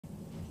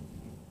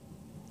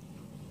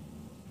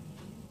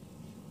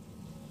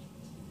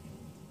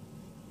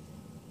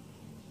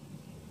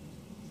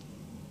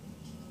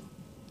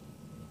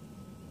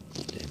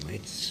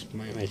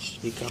might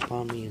sneak up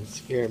on me and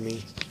scare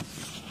me.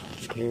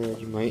 Here,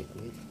 you might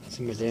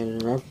see my dad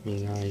interrupt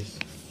me, guys.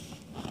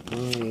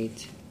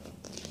 Alright.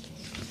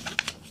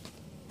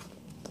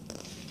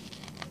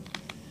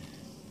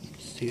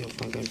 Let's see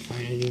if I can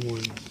find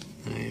anyone.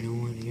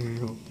 Anyone here?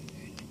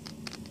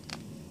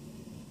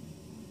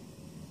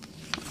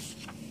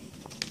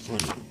 I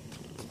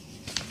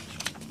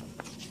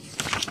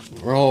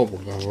don't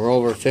think we're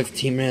over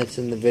 15 minutes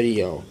in the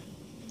video.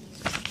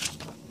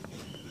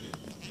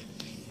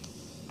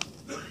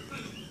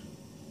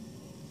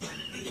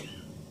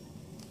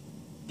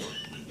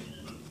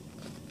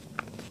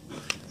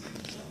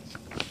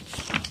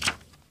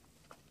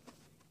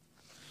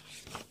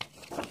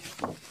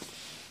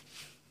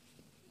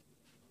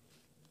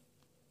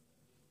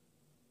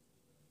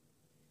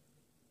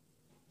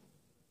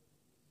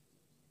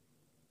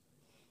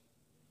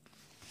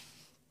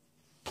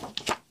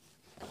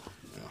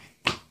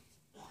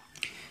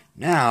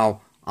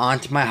 Now, on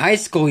to my high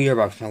school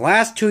yearbooks. My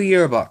last 2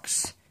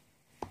 yearbooks.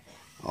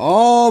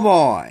 Oh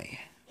boy.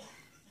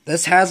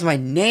 This has my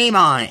name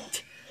on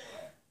it.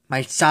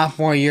 My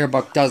sophomore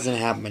yearbook doesn't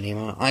have my name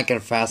on it. I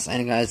confess.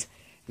 And guys,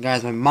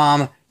 my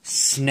mom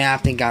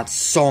snapped and got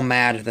so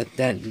mad that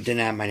didn't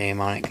have my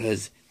name on it.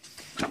 Because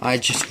I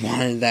just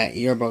wanted that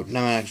yearbook. Now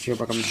my next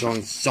yearbook I'm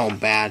showing so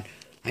bad.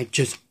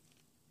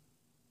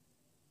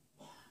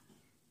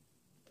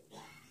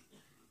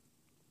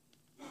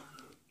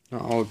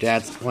 Oh,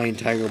 Dad's playing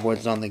Tiger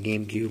Woods on the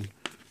GameCube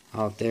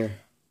out there.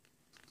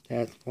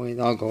 Dad's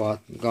playing. I'll go out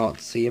and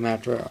see him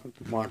after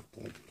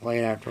play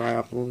it after I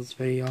upload this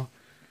video.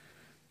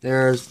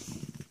 There's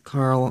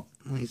Carl,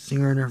 my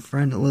singer, and her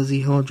friend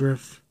Lizzie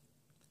Hildreth.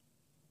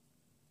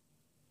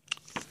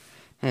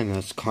 I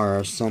miss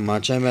Cara so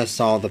much. I miss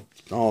all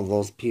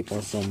those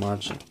people so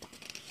much.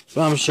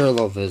 But I'm sure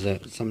they'll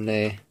visit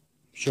someday. I'm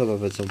sure they'll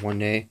visit one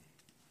day.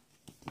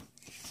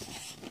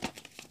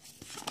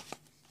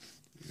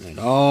 And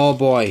oh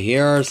boy,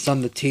 here are some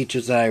of the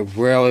teachers that I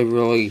really,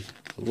 really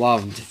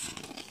loved.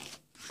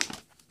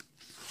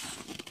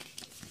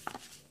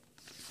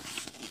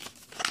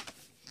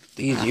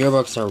 These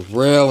yearbooks are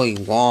really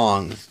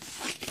long.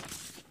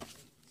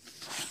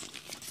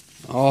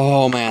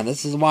 Oh man,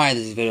 this is why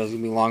this video is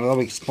going to be long. I'll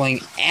be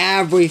explaining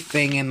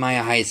everything in my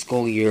high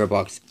school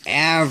yearbooks.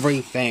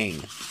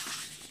 Everything.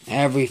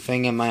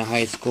 Everything in my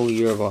high school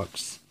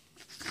yearbooks.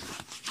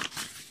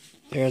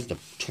 There's the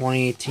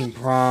 2018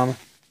 prom.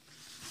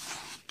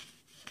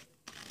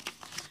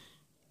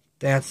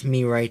 That's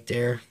me right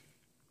there.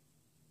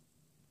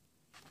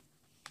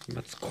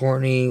 That's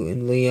Courtney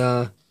and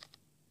Leah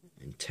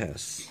and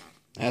Tess.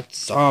 That's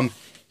September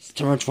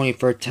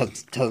 21st,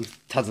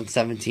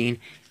 2017.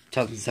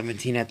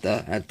 2017 at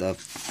the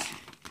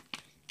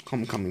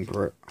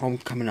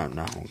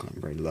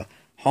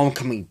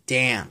homecoming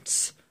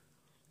dance.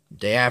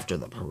 Day after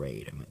the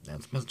parade.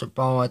 That's Mr.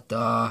 Ball at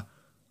the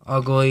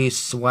ugly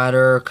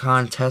sweater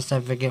contest,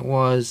 I think it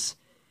was.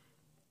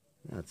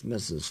 That's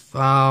Mrs.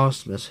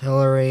 Faust, Miss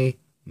Hillary,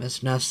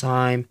 Miss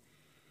Nessheim.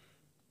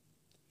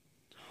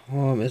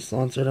 Oh, Miss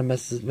Lunsford and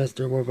Mr.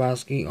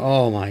 Warbowski.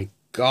 Oh my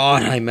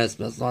God, I miss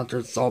Miss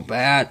Lunsford so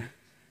bad.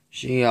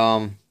 She,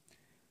 I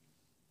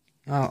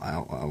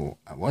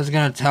was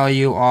gonna tell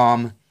you,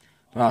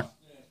 but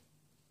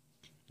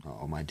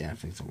oh, my dad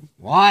thinks,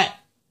 what?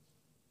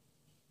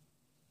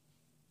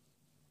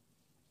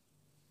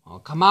 I'll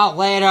come out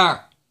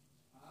later.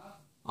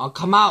 I'll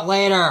come out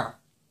later.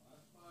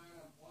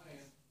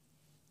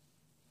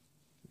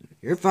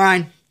 You're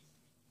fine.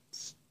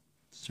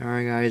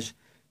 Sorry, guys.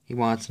 He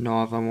wants to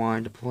know if I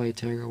wanted to play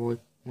Tiger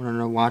Woods. Wanted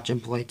to watch him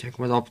play Tiger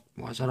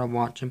Woods. I'll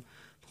watch him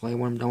play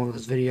when I'm done with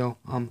this video.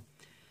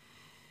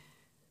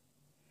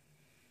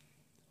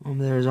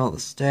 There's all the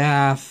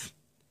staff.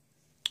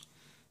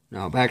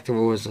 Now, back to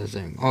what was I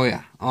saying? Oh,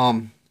 yeah.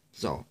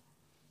 So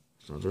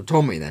they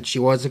told me that she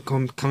wasn't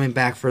coming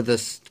back for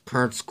this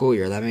current school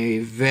year. That made me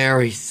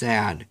very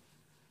sad.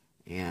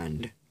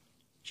 And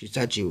she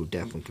said she would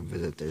definitely come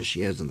visit. There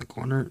she is in the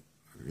corner.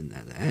 In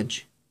the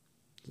edge.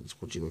 That's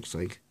what she looks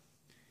like.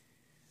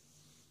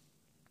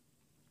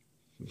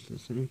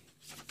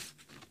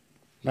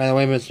 By the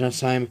way, Miss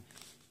Nessheim,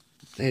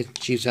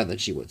 she said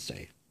that she would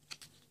stay.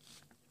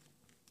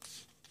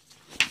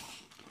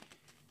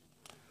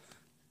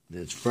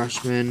 There's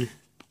freshmen.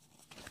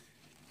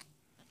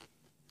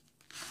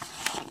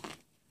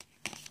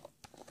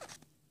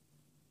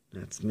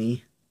 That's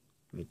me,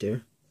 right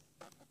there.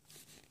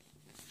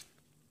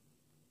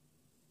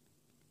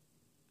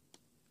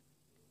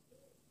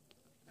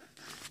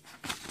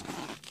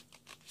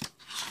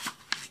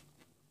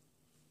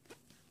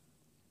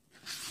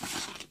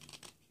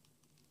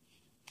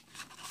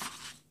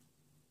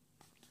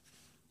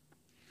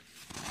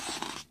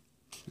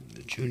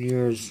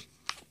 Juniors.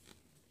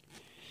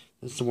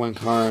 This is when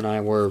Cara and I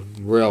were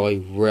really,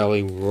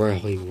 really,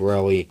 really,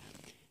 really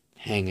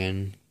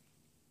hanging.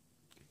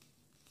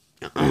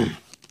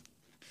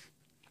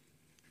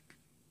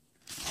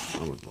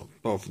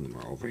 Both of them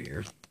are over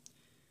here.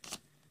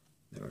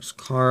 There's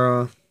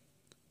Cara.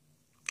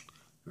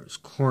 There's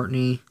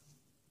Courtney.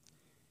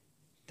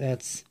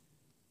 That's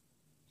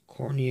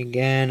Courtney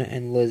again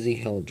and Lizzie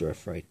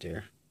Hildreth right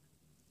there.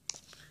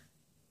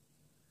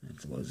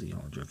 That's Lizzie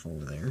Hildreth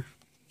over there.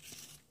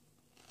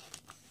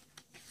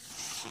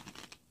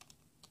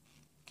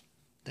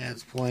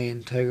 Dad's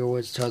playing Tiger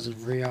Woods' Cousin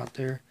Free out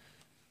there.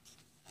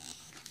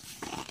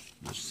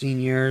 The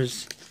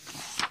seniors.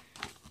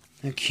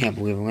 I can't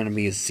believe I'm going to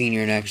be a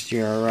senior next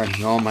year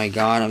already. Oh my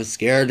god, I'm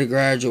scared to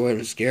graduate.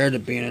 I'm scared to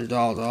be an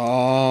adult.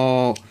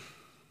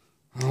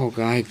 Oh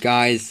god,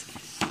 guys.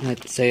 I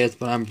have to say this,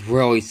 but I'm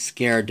really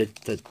scared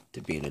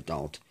to be an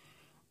adult.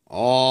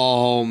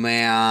 Oh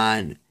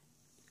man.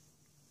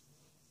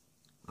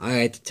 I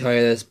hate to tell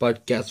you this,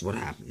 but guess what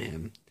happened to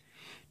him?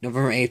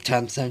 November 8th,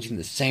 2017,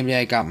 the same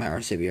day I got my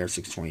RCBR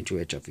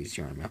 622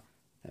 HFEC on mail.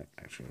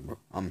 Actually,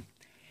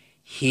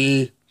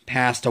 he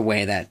passed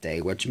away that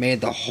day, which made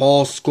the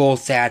whole school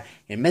sad.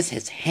 And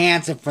Mrs.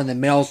 Hanson from the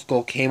middle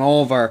school came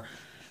over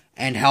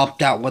and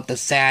helped out with the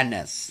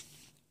sadness.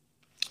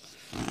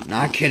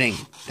 Not kidding.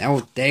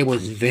 That day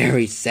was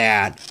very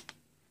sad.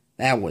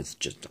 That was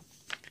just an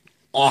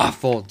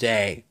awful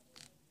day.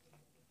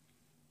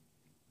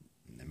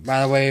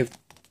 By the way,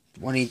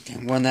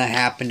 when that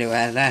happened,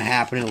 that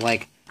happened at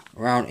like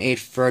around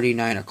 8:30,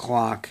 9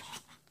 o'clock.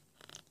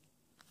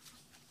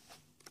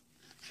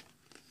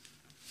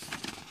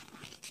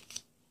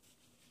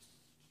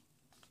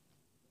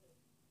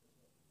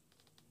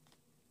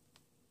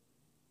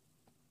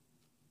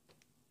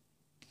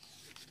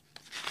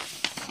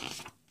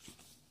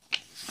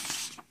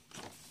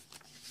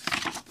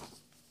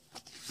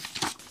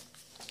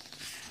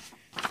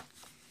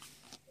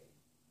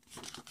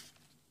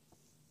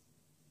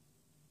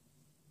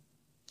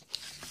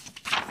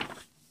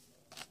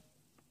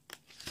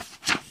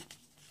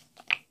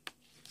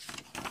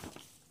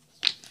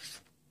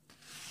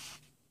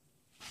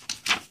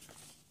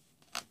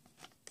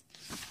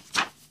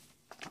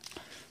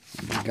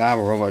 God,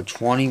 we're over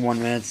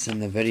 21 minutes in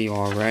the video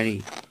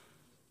already.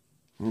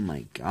 Oh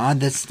my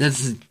god, this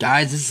is,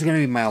 guys, this is gonna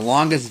be my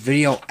longest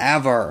video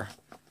ever.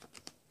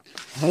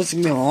 This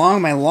is gonna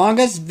be my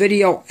longest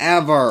video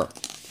ever.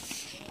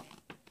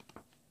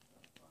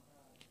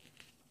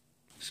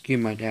 Excuse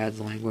my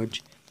dad's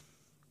language.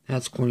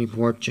 That's Courtney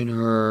Porch and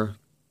her.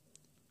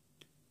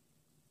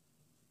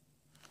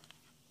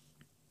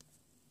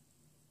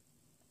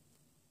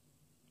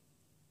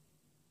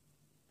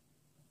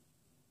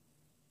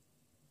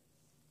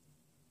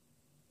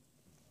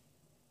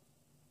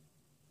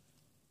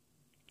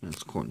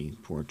 That's Courtney's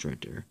portrait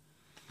right there.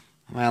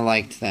 I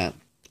liked that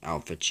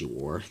outfit she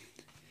wore.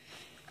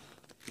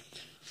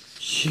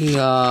 She,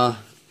 got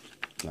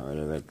rid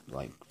of it,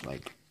 like,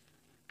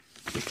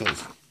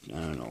 because, I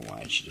don't know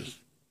why she just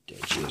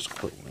did. She just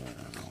quit wearing it.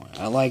 I don't know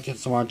why. I liked it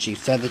so much. She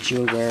said that she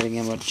was wearing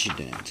it, but she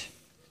didn't.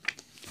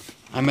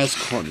 I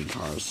miss Courtney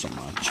Cars so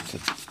much,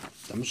 because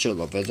I'm sure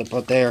they'll visit,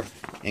 but they're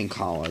in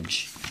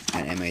college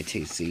at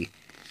MATC.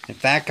 In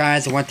fact,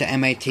 guys, I went to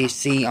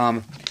MATC,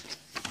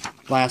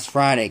 last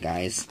Friday,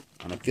 guys,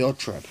 on a field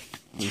trip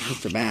in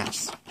Sister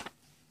Bass.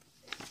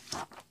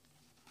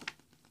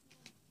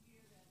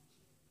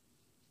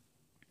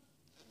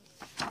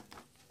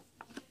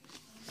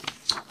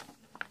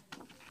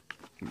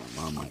 My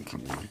mom might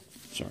come in.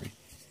 Sorry.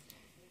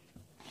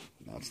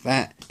 That's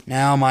that.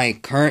 Now my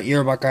current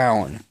yearbook I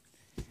own.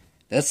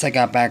 This I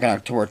got back on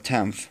October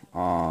 10th.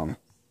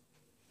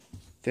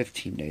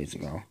 15 days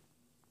ago.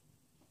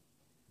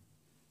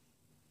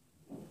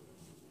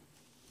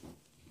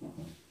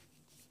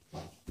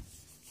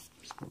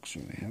 Looks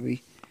really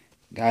heavy.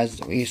 Guys,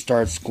 we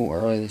started school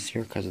early this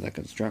year because of the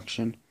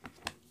construction.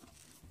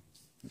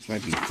 This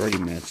might be 30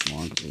 minutes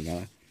long because we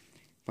got a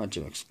bunch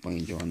of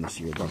explained during this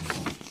yearbook.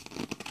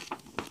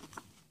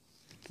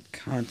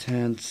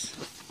 Contents.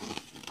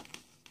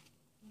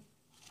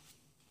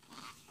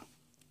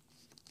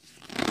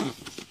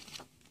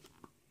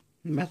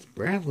 That's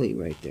Bradley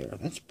right there.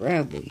 That's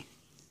Bradley.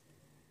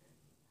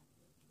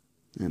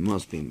 That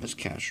must be Miss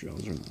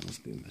Castro's room. That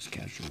must be Miss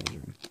Castro's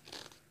room.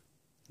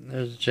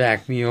 There's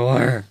Jack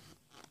Mueller.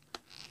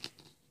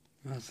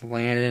 That's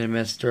Landon and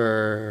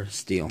Mr.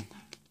 Steele.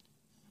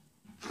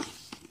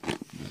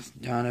 That's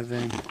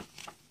Donovan.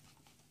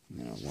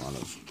 And a lot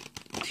of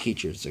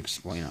teachers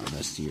explain on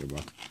this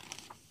yearbook.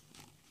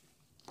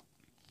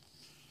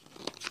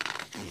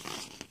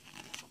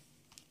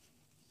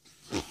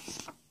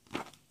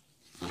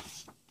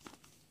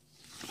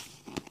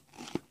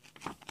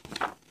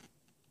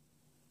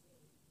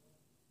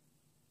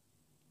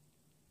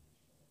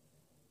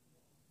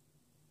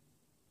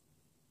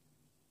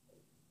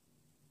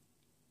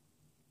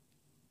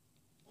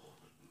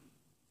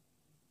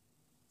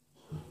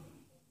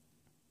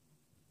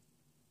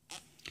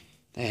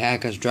 They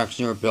had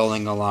construction. They were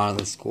building a lot of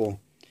the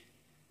school.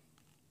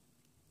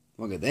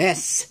 Look at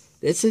this.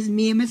 This is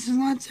me and Mrs.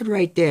 Lunsford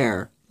right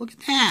there. Look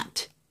at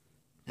that.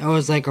 That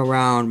was like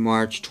around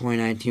March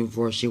 2019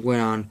 before she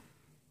went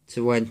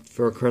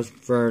for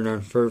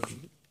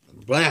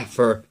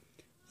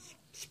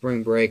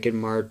spring break in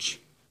March.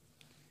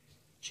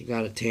 She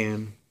got a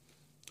tan.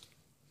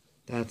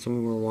 That's when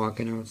we were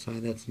walking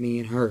outside. That's me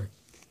and her.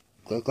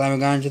 glad we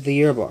got into the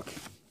yearbook.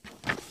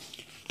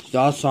 She's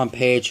also on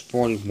page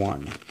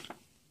 41.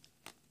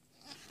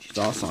 She's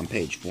also on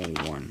page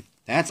 41.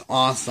 That's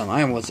awesome.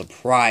 I was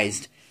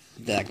surprised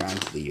that I got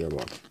into the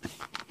yearbook.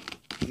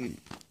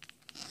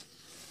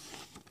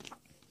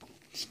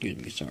 Excuse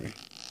me, sorry.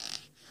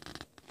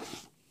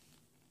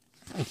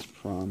 That's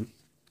prom.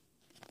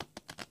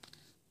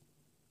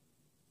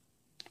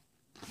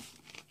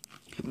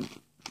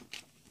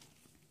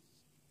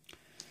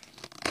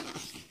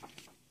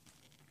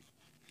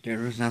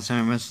 There's not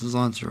some Mrs.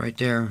 Lunch right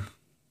there.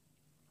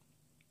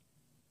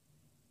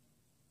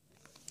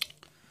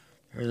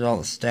 There's all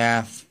the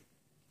staff.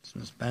 It's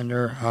Miss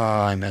Bender. Oh,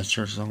 I miss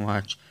her so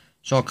much.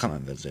 She'll come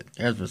and visit.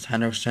 There's Miss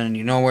Henderson.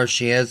 You know where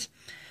she is?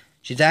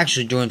 She's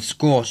actually doing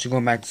school. She's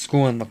going back to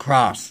school in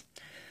lacrosse.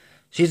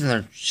 She's in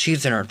her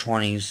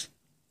 20s.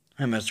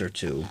 I miss her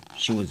too.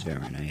 She was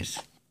very nice.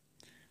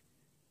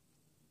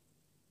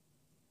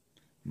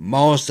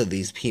 Most of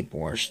these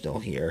people are still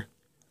here.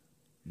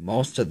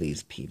 Most of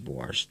these people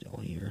are still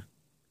here.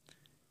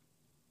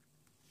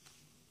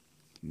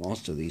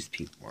 Most of these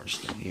people are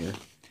still here.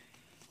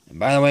 And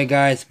by the way,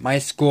 guys, my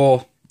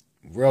school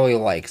really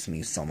likes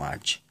me so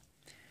much.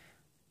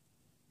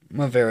 I'm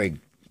a very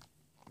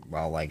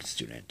well-liked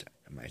student.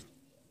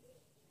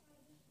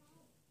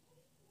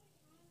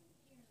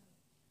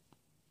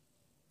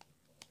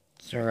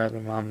 Sorry, my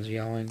mom's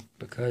yelling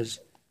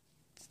because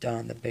it's down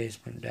in the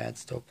basement.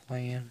 Dad's still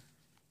playing.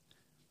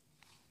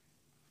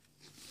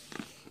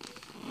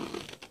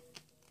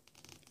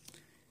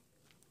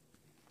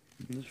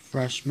 This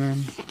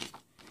freshman,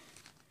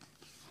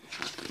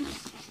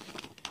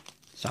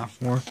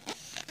 sophomore.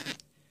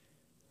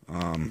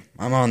 I'm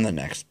on the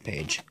next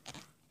page.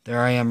 There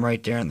I am,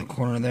 right there in the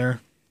corner there.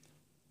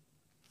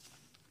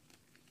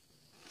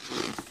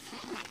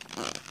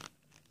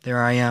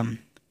 There I am.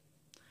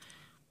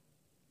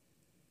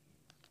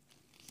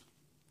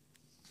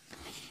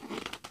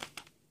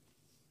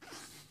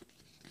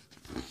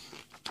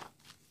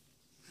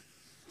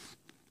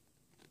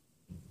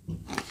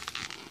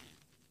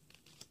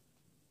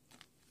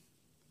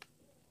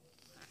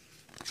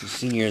 The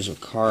seniors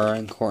with Cara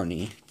and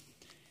Courtney.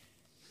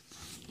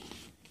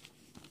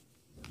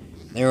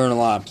 They were in a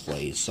lot of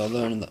plays, so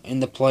they're in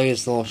the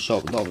plays. They'll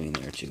be in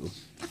there too.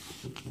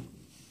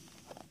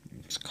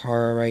 It's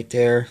Cara right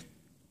there.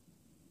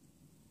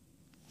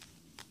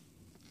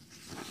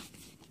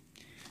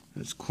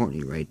 There's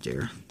Courtney right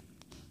there.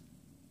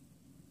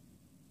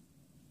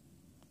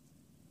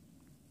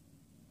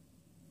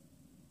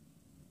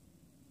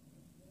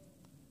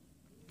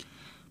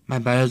 My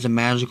bed is a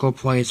magical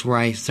place where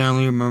I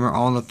suddenly remember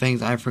all the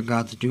things I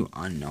forgot to do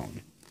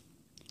unknown.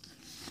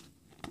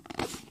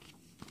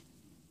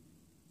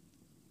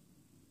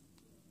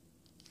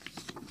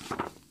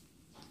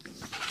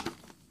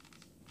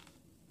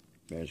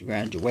 There's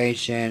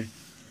graduation.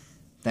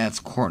 That's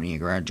Courtney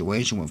at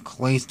graduation with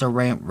Calista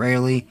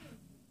Rayleigh,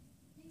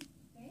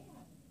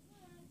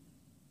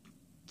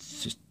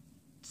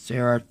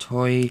 Sarah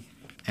Toy,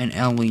 and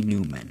Ellie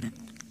Newman.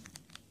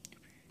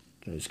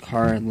 There's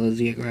Cara and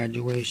Lizzie at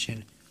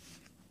graduation.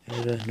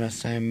 There's Miss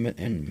Simon,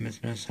 and Miss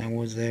Simon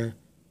was there.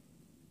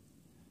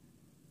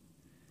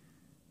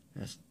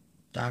 There's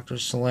Dr.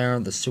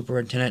 Solero, the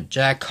superintendent.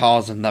 Jack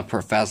calls him the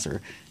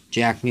professor.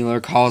 Jack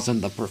Mueller calls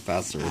him the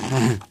professor.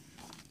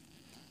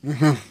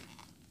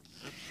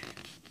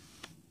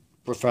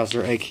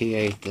 Professor,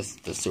 aka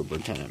the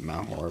superintendent,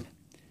 Malhorb.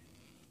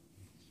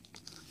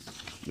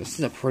 This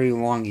is a pretty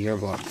long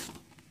yearbook.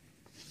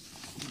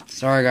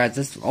 Sorry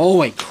guys,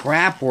 holy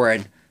crap, we're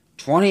at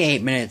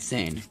 28 minutes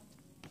in.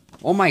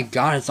 Oh my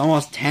god, it's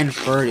almost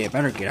 10:30. I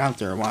better get out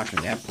there and watch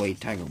that play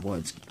Tiger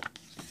Woods.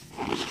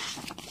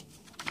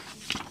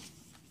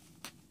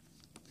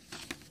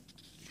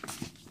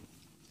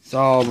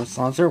 So Miss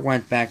Lancer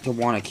went back to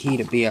Wanakee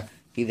to be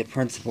the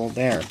principal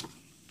there.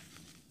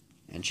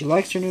 And she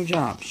likes her new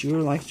job. She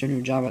really likes her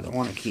new job at the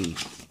Wanakee.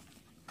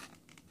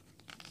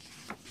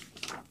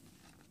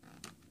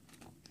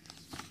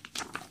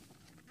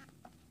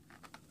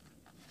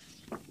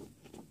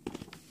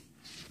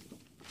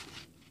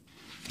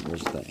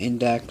 There's the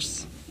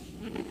index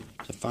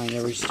to find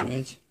every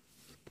student.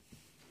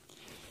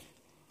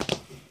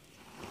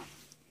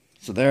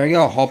 So there you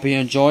go. Hope you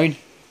enjoyed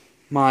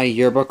my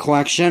yearbook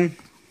collection.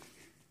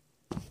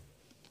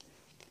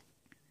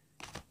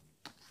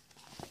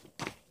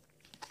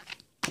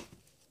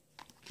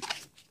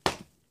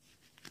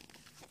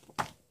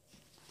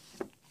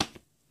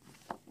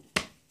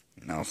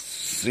 And I'll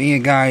see you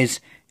guys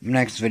in the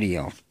next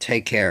video.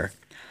 Take care.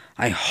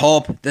 I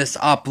hope this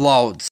uploads.